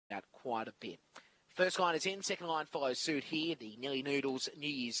quite a bit. First line is in, second line follows suit here. The Nelly Noodles New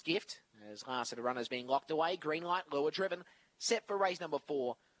Year's gift. As last of the runners being locked away. Green light, lower driven. Set for race number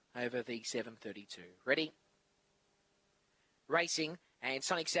 4 over the 7:32. Ready? Racing. And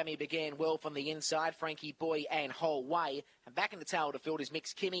Sonic Sammy began well from the inside. Frankie Boy and Whole Way. And back in the tail to field is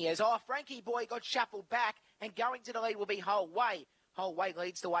Mix Kimmy as Frankie Boy got shuffled back. And going to the lead will be Whole Way. Whole Way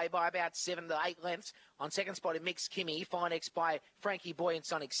leads the way by about 7 to 8 lengths. On second spot in Mix Kimmy, fine next by Frankie Boy and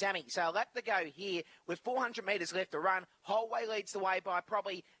Sonic Sammy. So a lap to go here with 400 metres left to run. Whole Way leads the way by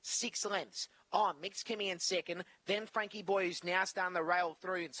probably 6 lengths. On Mix Kimmy in second, then Frankie Boy, who's now starting to rail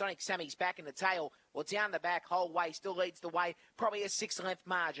through, and Sonic Sammy's back in the tail. Well, down the back, Whole Way still leads the way, probably a 6-length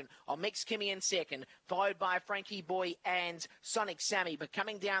margin. On Mix Kimmy in second, followed by Frankie Boy and Sonic Sammy. But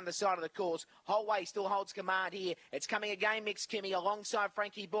coming down the side of the course, Whole Way still holds command here. It's coming again, Mix Kimmy, alongside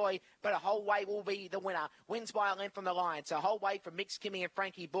Frankie Boy, but a Whole Way will be the winner. Wins by a length from the line. So Whole Way from Mix Kimmy and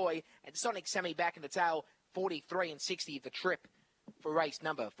Frankie Boy, and Sonic Sammy back in the tail, 43 and 60 the trip for race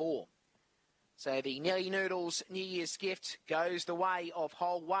number 4. So the Nelly Noodles New Year's gift goes the way of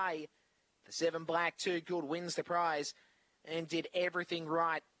Whole Way. The 7 Black 2 Good wins the prize and did everything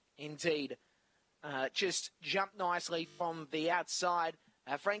right indeed. Just jumped nicely from the outside.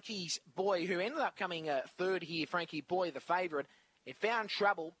 Frankie's Boy, who ended up coming third here, Frankie Boy, the favourite, it found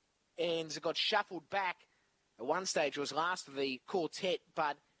trouble and got shuffled back. At one stage was last of the quartet,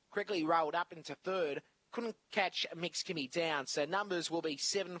 but quickly rolled up into third. Couldn't catch Mix Kimmy down. So numbers will be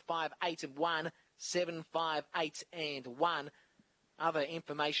 7, 5, 8 and 1, 7, 5, 8 and 1. Other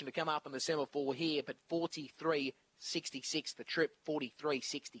information to come up in the semaphore here, but 43.66 the trip,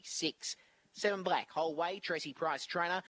 43.66. 7 Black, Whole Way, Tracy Price trainer.